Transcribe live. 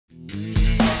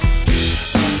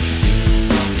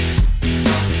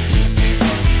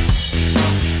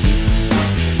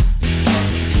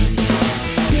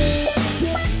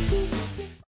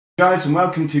Guys, and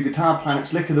welcome to Guitar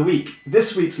Planet's Lick of the Week.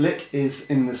 This week's lick is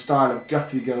in the style of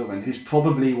Guthrie Govan, who's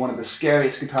probably one of the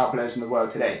scariest guitar players in the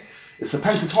world today. It's a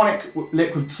pentatonic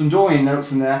lick with some Dorian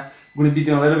notes in there. We're going to be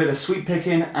doing a little bit of sweep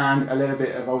picking and a little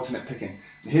bit of alternate picking.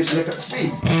 And here's the lick at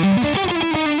speed.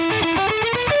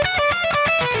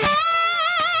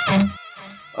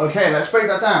 Okay, let's break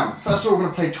that down. First of all, we're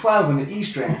going to play 12 on the E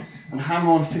string and hammer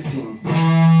on 15.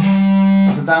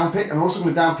 That's a down pick. I'm also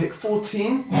going to down pick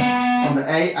 14 on the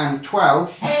A and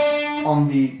 12 on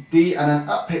the D, and then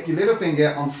up pick your little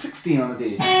finger on 16 on the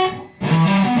D.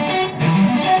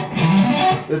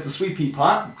 There's the sweepy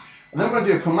part. And then we're going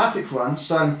to do a chromatic run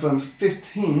starting from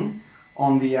 15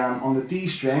 on the D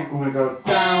string. We're going to go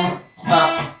down,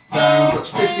 up, down. So that's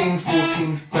 15,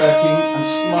 14, 13, and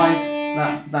slide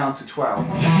that down to 12.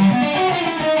 And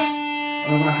I'm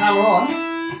going to hammer on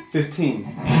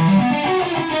 15.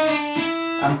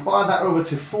 And bar that over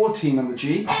to 14 on the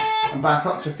G and back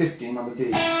up to 15 on the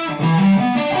D.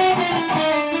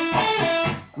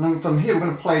 And then from here we're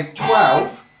going to play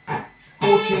 12,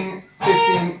 14,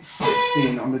 15,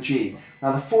 16 on the G.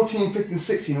 Now the 14, 15,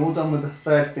 16 are all done with the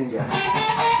third finger.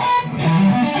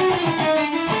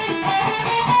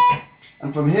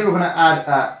 And from here we're going to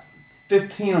add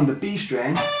 15 on the B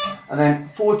string, and then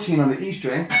 14 on the E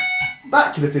string,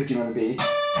 back to the 15 on the B,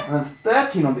 and then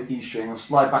 13 on the E string and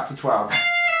slide back to 12.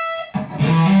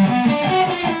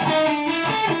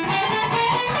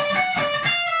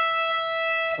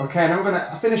 Okay, now we're going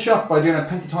to finish up by doing a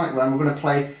pentatonic run. We're going to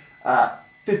play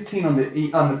 15 on the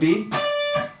E, on the B,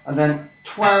 and then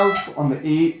 12 on the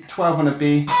E, 12 on the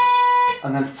B,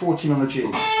 and then 14 on the G.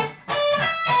 And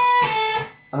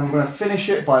I'm going to finish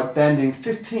it by bending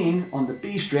 15 on the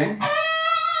B string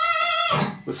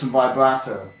with some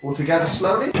vibrato. All together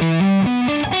slowly.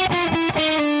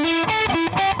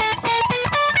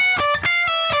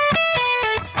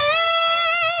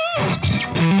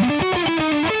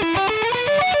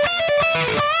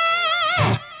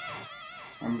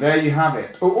 And there you have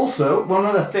it. Oh, also, one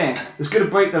other thing. It's going to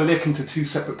break the lick into two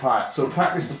separate parts. So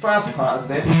practice the first part as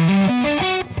this.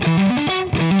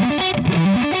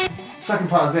 Second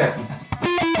part is this.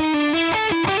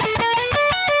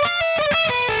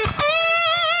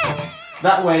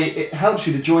 That way it helps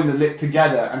you to join the lick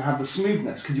together and have the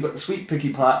smoothness, because you've got the sweep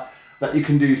picky part that you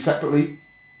can do separately.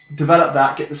 Develop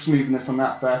that, get the smoothness on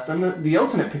that first, and the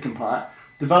alternate picking part,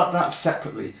 develop that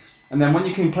separately. And then when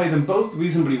you can play them both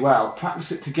reasonably well,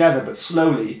 practice it together but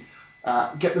slowly,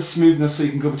 get the smoothness so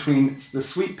you can go between the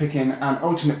sweep picking and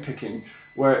alternate picking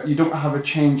where you don't have a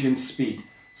change in speed.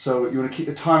 So you want to keep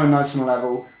the timing nice and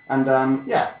level, and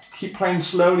yeah, keep playing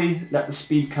slowly, let the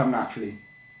speed come naturally.